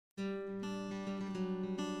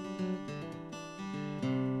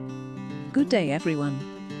Good day everyone.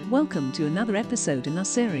 Welcome to another episode in our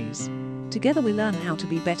series. Together we learn how to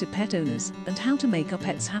be better pet owners and how to make our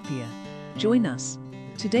pets happier. Join us.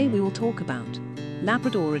 Today we will talk about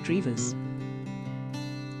Labrador Retrievers.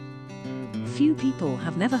 Few people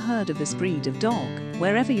have never heard of this breed of dog.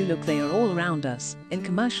 Wherever you look, they are all around us, in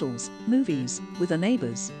commercials, movies, with our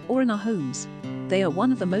neighbors, or in our homes. They are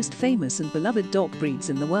one of the most famous and beloved dog breeds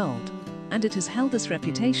in the world, and it has held this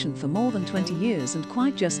reputation for more than 20 years, and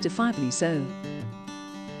quite justifiably so.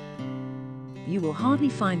 You will hardly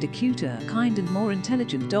find a cuter, kind and more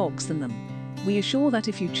intelligent dogs than them. We are sure that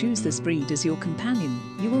if you choose this breed as your companion,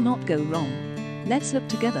 you will not go wrong. Let's look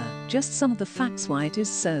together just some of the facts why it is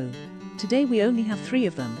so. Today we only have 3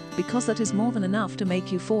 of them, because that is more than enough to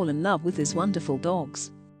make you fall in love with these wonderful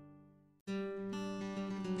dogs.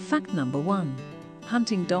 Fact number 1.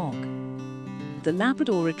 Hunting dog. The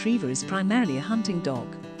Labrador Retriever is primarily a hunting dog.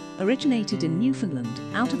 Originated in Newfoundland,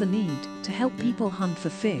 out of a need to help people hunt for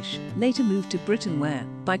fish, later moved to Britain where,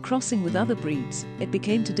 by crossing with other breeds, it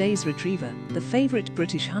became today's Retriever, the favorite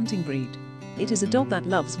British hunting breed. It is a dog that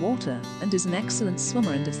loves water and is an excellent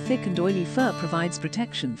swimmer, and its thick and oily fur provides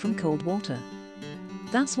protection from cold water.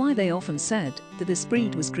 That's why they often said that this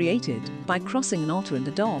breed was created by crossing an otter and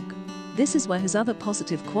a dog. This is where his other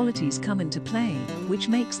positive qualities come into play, which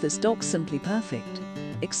makes this dog simply perfect.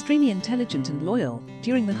 Extremely intelligent and loyal,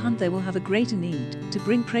 during the hunt they will have a greater need to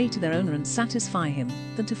bring prey to their owner and satisfy him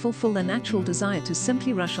than to fulfill their natural desire to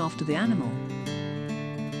simply rush after the animal.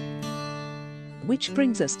 Which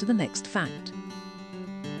brings us to the next fact.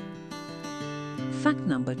 Fact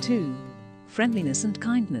number 2. Friendliness and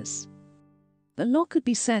kindness. A lot could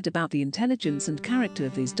be said about the intelligence and character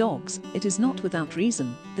of these dogs. It is not without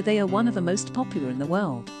reason that they are one of the most popular in the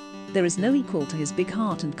world. There is no equal to his big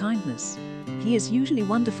heart and kindness. He is usually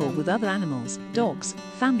wonderful with other animals, dogs,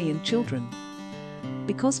 family and children.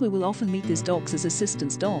 Because we will often meet these dogs as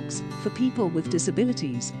assistance dogs for people with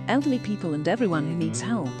disabilities, elderly people and everyone who needs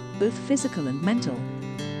help, both physical and mental.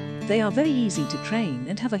 They are very easy to train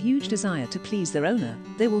and have a huge desire to please their owner.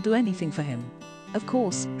 They will do anything for him. Of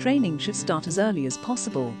course, training should start as early as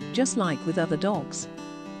possible, just like with other dogs.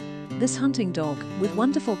 This hunting dog, with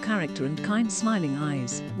wonderful character and kind smiling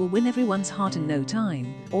eyes, will win everyone's heart in no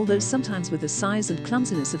time, although sometimes with the size and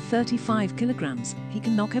clumsiness of 35 kilograms, he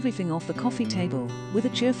can knock everything off the coffee table with a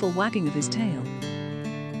cheerful wagging of his tail.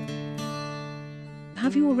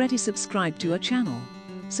 Have you already subscribed to our channel?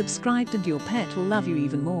 Subscribed and your pet will love you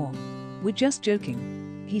even more. We're just joking.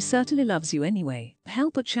 He certainly loves you anyway.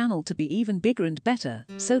 Help our channel to be even bigger and better,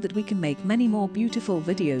 so that we can make many more beautiful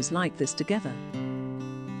videos like this together.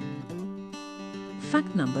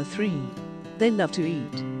 Fact number 3. They love to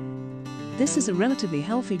eat. This is a relatively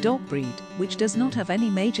healthy dog breed, which does not have any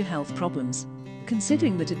major health problems.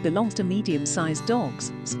 Considering that it belongs to medium-sized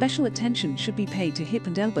dogs, special attention should be paid to hip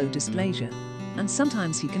and elbow dysplasia. And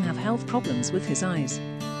sometimes he can have health problems with his eyes.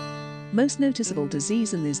 Most noticeable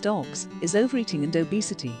disease in these dogs is overeating and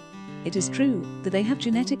obesity. It is true that they have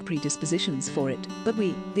genetic predispositions for it, but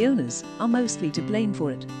we, the owners, are mostly to blame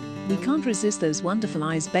for it. We can't resist those wonderful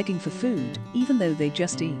eyes begging for food, even though they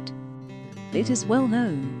just eat. It is well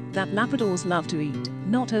known that Labradors love to eat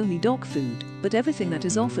not only dog food, but everything that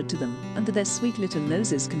is offered to them and that their sweet little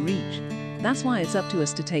noses can reach. That's why it's up to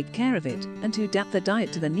us to take care of it and to adapt their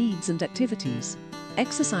diet to their needs and activities.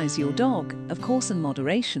 Exercise your dog, of course in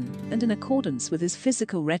moderation, and in accordance with his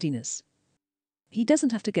physical readiness. He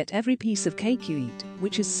doesn't have to get every piece of cake you eat,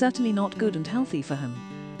 which is certainly not good and healthy for him.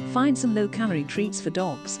 Find some low-calorie treats for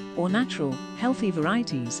dogs, or natural, healthy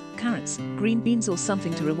varieties, carrots, green beans or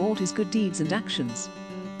something to reward his good deeds and actions.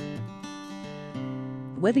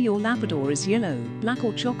 Whether your Labrador is yellow, black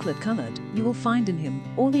or chocolate-colored, you will find in him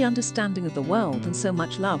all the understanding of the world and so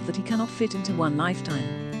much love that he cannot fit into one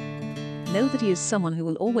lifetime. Know that he is someone who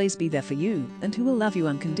will always be there for you and who will love you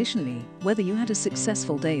unconditionally, whether you had a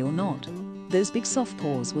successful day or not. Those big soft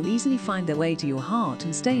paws will easily find their way to your heart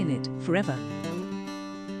and stay in it forever.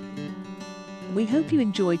 We hope you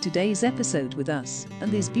enjoyed today's episode with us and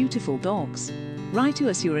these beautiful dogs. Write to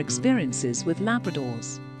us your experiences with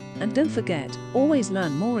Labradors. And don't forget, always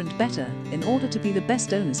learn more and better in order to be the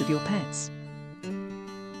best owners of your pets.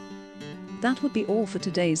 That would be all for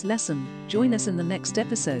today's lesson. Join us in the next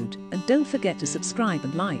episode, and don't forget to subscribe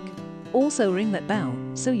and like. Also ring that bell,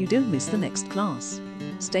 so you don't miss the next class.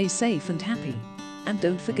 Stay safe and happy. And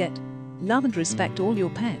don't forget, love and respect all your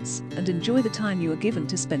pets, and enjoy the time you are given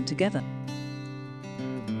to spend together.